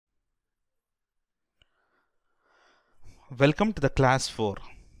Welcome to the class 4.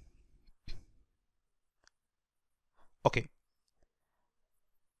 Okay.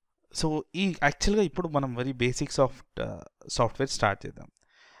 So యాక్చువల్గా ఇప్పుడు మనం very basics of software start చేద్దాం.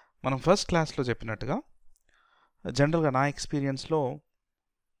 మనం ఫస్ట్ క్లాస్లో చెప్పినట్టుగా జనరల్గా నా ఎక్స్పీరియన్స్లో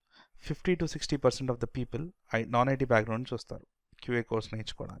 50 to 60% of the people non IT background నుంచి వస్తారు క్యూఏ కోర్స్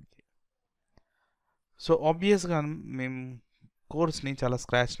నేర్చుకోవడానికి. సో ఆబ్వియస్గా మేము కోర్స్ని చాలా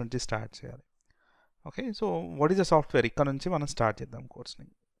స్క్రాచ్ నుంచి స్టార్ట్ చేయాలి. Okay, so what is the software, ఇక్కడ నుంచి మనం స్టార్ట్ చేద్దాం కోర్స్ని,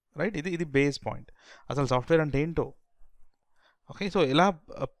 రైట్? ఇది బేస్ పాయింట్. అసలు సాఫ్ట్వేర్ అంటే ఏంటో, ఓకే, సో ఎలా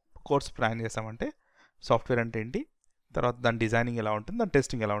కోర్స్ ప్లాన్ చేసామంటే సాఫ్ట్వేర్ అంటే ఏంటి, తర్వాత దాని డిజైనింగ్ ఎలా ఉంటుంది, దాని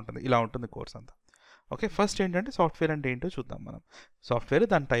టెస్టింగ్ ఎలా ఉంటుంది, ఇలా ఉంటుంది కోర్స్ అంతా. ఓకే, ఫస్ట్ ఏంటంటే సాఫ్ట్వేర్ అంటే ఏంటో చూద్దాం మనం. సాఫ్ట్వేర్,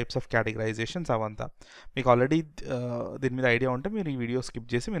 దాని టైప్స్ ఆఫ్ కేటగరైజేషన్స్ అవంతా మీకు ఆల్రెడీ దీని మీద ఐడియా ఉంటే మీరు ఈ వీడియో స్కిప్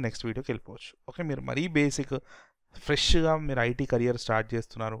చేసి మీరు నెక్స్ట్ వీడియోకి వెళ్ళిపోవచ్చు. ఓకే, మీరు మరీ బేసిక్ ఫ్రెష్గా మీరు ఐటీ కెరియర్ స్టార్ట్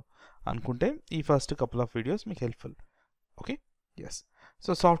చేస్తున్నారు అనుకుంటే ఈ ఫస్ట్ కపుల్ ఆఫ్ వీడియోస్ మీకు helpful. Okay, yes.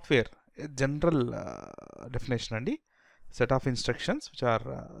 So software general definition అండి, set of instructions which are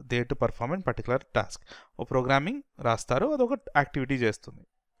there to perform in particular task. Oh programming రాస్తారు, అదొక యాక్టివిటీ చేస్తుంది.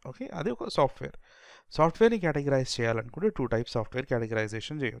 ఓకే, అది ఒక సాఫ్ట్వేర్. సాఫ్ట్వేర్ని కేటగరైజ్ చేయాలనుకుంటే 2 టైప్స్ సాఫ్ట్వేర్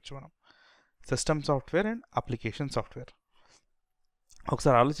కేటగరైజేషన్ చేయొచ్చు మనం, system software and application software.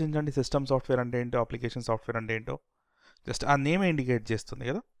 ఒకసారి ఆలోచించండి, సిస్టమ్ సాఫ్ట్వేర్ అంటే ఏంటో, అప్లికేషన్ సాఫ్ట్వేర్ అంటే ఏంటో. జస్ట్ ఆ నేమ్ ఇండికేట్ చేస్తుంది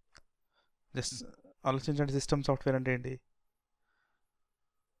కదా. జస్ట్ ఆలోచించండి, సిస్టమ్ సాఫ్ట్వేర్ అంటే ఏంటి.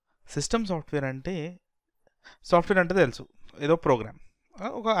 సిస్టమ్ సాఫ్ట్వేర్ అంటే తెలుసు, ఏదో ప్రోగ్రామ్,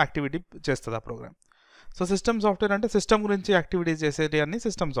 ఒక యాక్టివిటీ చేస్తుంది ఆ ప్రోగ్రామ్. సో సిస్టమ్ సాఫ్ట్వేర్ అంటే సిస్టమ్ గురించి యాక్టివిటీస్ చేసేది అన్ని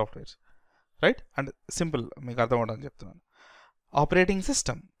system softwares, right? And simple మీకు అర్థం అవడానికి చెప్తున్నాను. Operating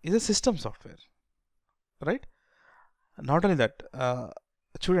system is a system software, right? Not only that,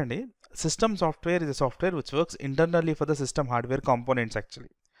 చూడండి, system software is a software which works internally for the system hardware components.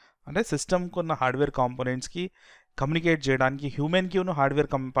 Actually అంటే సిస్టమ్కి ఉన్న హార్డ్వేర్ కాంపోనెంట్స్కి కమ్యూనికేట్ చేయడానికి, హ్యూమన్కి ఉన్న హార్డ్వేర్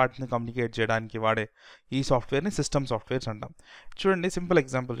పార్ట్ని కమ్యూనికేట్ చేయడానికి వాడే ఈ సాఫ్ట్వేర్ని సిస్టమ్ సాఫ్ట్వేర్స్ అంటాం. చూడండి, సింపుల్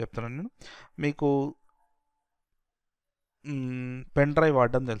ఎగ్జాంపుల్ చెప్తున్నాను నేను మీకు. పెన్ డ్రైవ్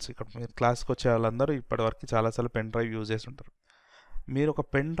వాడడం తెలుసు, ఇక్కడ మీరు క్లాస్కి వచ్చే వాళ్ళందరూ ఇప్పటివరకు చాలాసార్లు పెన్ డ్రైవ్ యూజ్ చేసి ఉంటారు. మీరు ఒక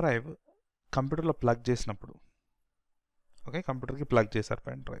పెన్ డ్రైవ్ కంప్యూటర్లో ప్లగ్ చేసినప్పుడు, ఓకే, కంప్యూటర్కి ప్లగ్ చేశారు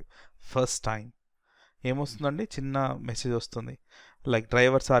పెన్ డ్రైవ్ ఫస్ట్ టైం, ఏమొస్తుందండి? చిన్న మెసేజ్ వస్తుంది, like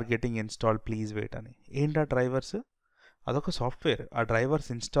drivers are getting install, please wait అని. ఏంటా డ్రైవర్స్? అదొక సాఫ్ట్వేర్. ఆ డ్రైవర్స్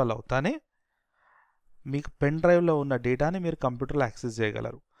ఇన్స్టాల్ అవుతానే మీకు పెన్ డ్రైవ్లో ఉన్న డేటాని మీరు కంప్యూటర్లో యాక్సెస్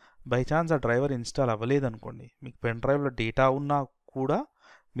చేయగలరు. బై ఛాన్స్ ఆ డ్రైవర్ ఇన్స్టాల్ అవ్వలేదనుకోండి, మీకు పెన్ డ్రైవ్లో డేటా ఉన్నా కూడా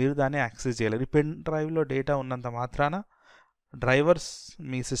మీరు దాన్ని యాక్సెస్ చేయలేరు. ఈ పెన్ డ్రైవ్లో డేటా ఉన్నంత మాత్రాన డ్రైవర్స్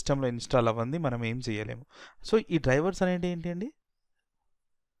మీ సిస్టంలో ఇన్స్టాల్ అవ్వంది మనం ఏం చేయలేము. సో ఈ డ్రైవర్స్ అనేది ఏంటి అండి?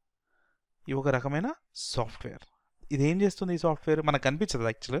 ఇవి ఒక రకమైన సాఫ్ట్వేర్. ఇది ఏం చేస్తుంది? ఈ సాఫ్ట్వేర్ మనకు కనిపించదు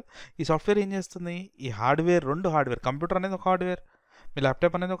యాక్చువల్గా. ఈ సాఫ్ట్వేర్ ఏం చేస్తుంది? ఈ హార్డ్వేర్, 2 హార్డ్వేర్, కంప్యూటర్ అనేది ఒక హార్డ్వేర్, మీ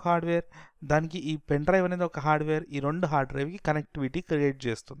ల్యాప్టాప్ అనేది ఒక హార్డ్వేర్, దానికి ఈ పెన్ డ్రైవ్ అనేది ఒక హార్డ్వేర్, ఈ 2 హార్డ్ డ్రైవ్కి కనెక్టివిటీ క్రియేట్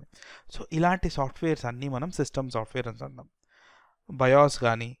చేస్తుంది. సో ఇలాంటి సాఫ్ట్వేర్స్ అన్నీ మనం సిస్టమ్ సాఫ్ట్వేర్ అని అంటాం. బయాస్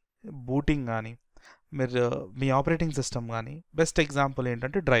కానీ, బూటింగ్ కానీ, మీరు మీ ఆపరేటింగ్ సిస్టమ్ కానీ, బెస్ట్ ఎగ్జాంపుల్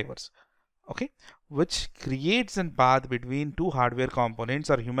ఏంటంటే drivers. Okay, which creates a path between 2 hardware components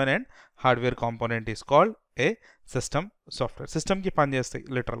or human and hardware component is called a system software. System ki pan chestayi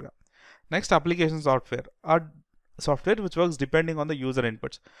literal ga. Next, application software or software which works depending on the user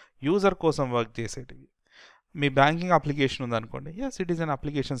inputs. User kosam work chesetivi. Me banking application ఉంది అనుకోండి, yes, it is an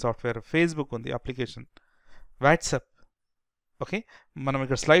application software. Facebook ఉంది application, WhatsApp, okay, మనం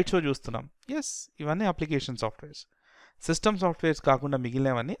ఇక్కడ slide show చూస్తున్నాం, yes, ఇవన్నీ application softwares. System softwares కాకుండా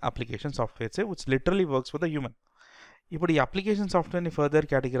మిగిలినవన్నీ application సాఫ్ట్వేర్సే which literally works for the human. ఇప్పుడు ఈ అప్లికేషన్ సాఫ్ట్వేర్ని ఫర్దర్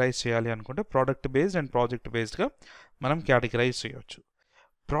కేటగరైజ్ చేయాలి అనుకుంటే ప్రోడక్ట్ బేస్డ్ అండ్ ప్రాజెక్ట్ బేస్డ్గా మనం కేటగరైజ్ చేయవచ్చు.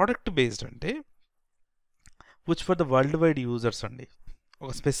 ప్రోడక్ట్ బేస్డ్ అంటే which for the world wide users అండి,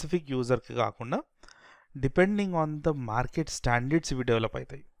 ఒక స్పెసిఫిక్ యూజర్కి కాకుండా depending on the market standards ఇవి డెవలప్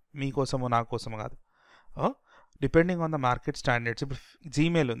అవుతాయి, మీకోసమో నా కోసమో కాదు, depending on the market standards. ఇప్పుడు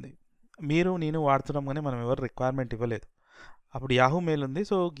జీమెయిల్ ఉంది, మీరు నేను వాడుతున్నాం కానీ మనం ఎవరు రిక్వైర్మెంట్ ఇవ్వలేదు. అప్పుడు యాహూ మెయిల్ ఉంది,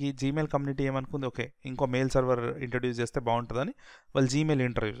 సో ఈ జీమెయిల్ కమ్యూనిటీ ఏమనుకుంది, ఓకే, ఇంకో మెయిల్ సర్వర్ ఇంట్రడ్యూస్ చేస్తే బాగుంటుందని వాళ్ళు జీమెయిల్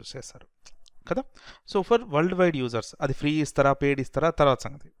ఇంట్రడ్యూస్ చేస్తారు కదా. So for world wide users అది ఫ్రీ ఇస్తారా, పేడ్ ఇస్తారా, తర్వాత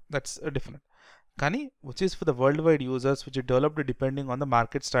సంగతి, దట్స్ డిఫరెంట్. కానీ which is for the world wide users which developed depending on the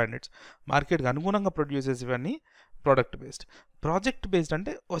market standards, మార్కెట్కి అనుగుణంగా ప్రొడ్యూస్ చేసేవన్నీ ప్రోడక్ట్ బేస్డ్. ప్రాజెక్ట్ బేస్డ్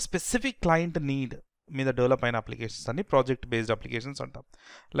అంటే ఒక స్పెసిఫిక్ క్లయింట్ నీడ్ మీద డెవలప్ అయిన అప్లికేషన్స్ అన్ని ప్రాజెక్ట్ బేస్డ్ అప్లికేషన్స్ అంటాం.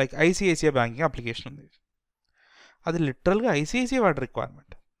 లైక్ ఐసిఐసిఐ బ్యాంకింగ్ అప్లికేషన్ ఉంది, అది లిటరల్గా ఐసిఐసిఐ వాడి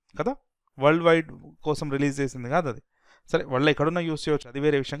రిక్వైర్మెంట్ కదా, వరల్డ్ వైడ్ కోసం రిలీజ్ చేసింది కాదు అది. సరే, వాళ్ళు ఎక్కడున్నా యూస్ చేయవచ్చు, అది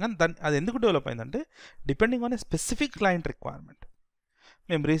వేరే విషయం. కానీ దాన్ని అది ఎందుకు డెవలప్ అయిందంటే depending on a specific client requirement.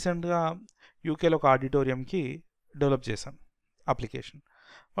 మేము రీసెంట్గా యూకేలో ఒక ఆడిటోరియంకి డెవలప్ చేశాం అప్లికేషన్.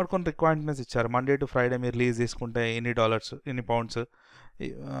 వాడు కొన్ని రిక్వైర్మెంట్స్ ఇచ్చారు. మండే టు ఫ్రైడే మీరు రిలీజ్ తీసుకుంటే ఎన్ని డాలర్స్, ఎన్ని పౌండ్స్,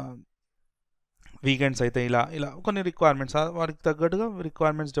 వీకెండ్స్ అయితే ఇలా ఇలా కొన్ని రిక్వైర్మెంట్స్ వారికి తగ్గట్టుగా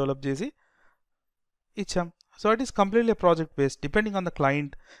రిక్వైర్మెంట్స్ డెవలప్ చేసి ఇచ్చాం. So it is completely project based depending on the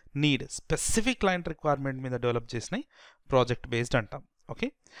client need. Specific client requirement మీద డెవలప్ చేసినవి ప్రాజెక్ట్ బేస్డ్ అంటాం. ఓకే,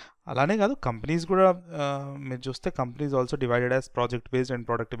 అలానే కాదు కంపెనీస్ కూడా మీరు చూస్తే companies also divided as project based and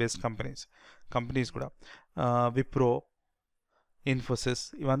product based companies కూడా విప్రో, ఇన్ఫోసిస్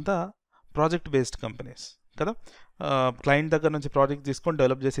ఇవంతా ప్రాజెక్ట్ బేస్డ్ కంపెనీస్ కదా. క్లయింట్ దగ్గర నుంచి ప్రాజెక్ట్ తీసుకొని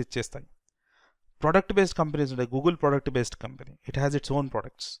డెవలప్ చేసి ఇచ్చేస్తాయి. ప్రోడక్ట్ బేస్డ్ కంపెనీస్ ఉంటాయి. Google product based company, it has its own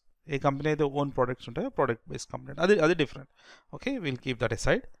products. A company అయితే ఓన్ ప్రొడక్ట్స్ ఉంటాయో ప్రోడక్ట్ బేస్డ్ కంపెనీ, అది different. Okay, will keep that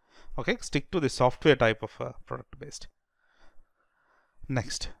aside. Okay, stick to the software type of product based.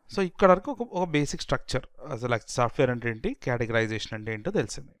 Next, so ఇక్కడ వరకు ఒక basic structure అసలు software అంటే ఏంటి, categorisation అంటే ఏంటో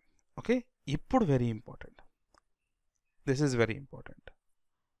తెలిసింది. ఓకే, ఇప్పుడు very important, this is very important,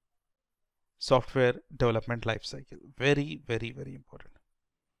 software development life cycle. Very very very important.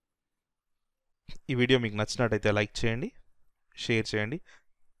 ఈ వీడియో మీకు నచ్చినట్టయితే లైక్ చేయండి, షేర్ చేయండి,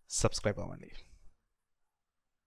 సబ్స్క్రైబ్ అవ్వండి.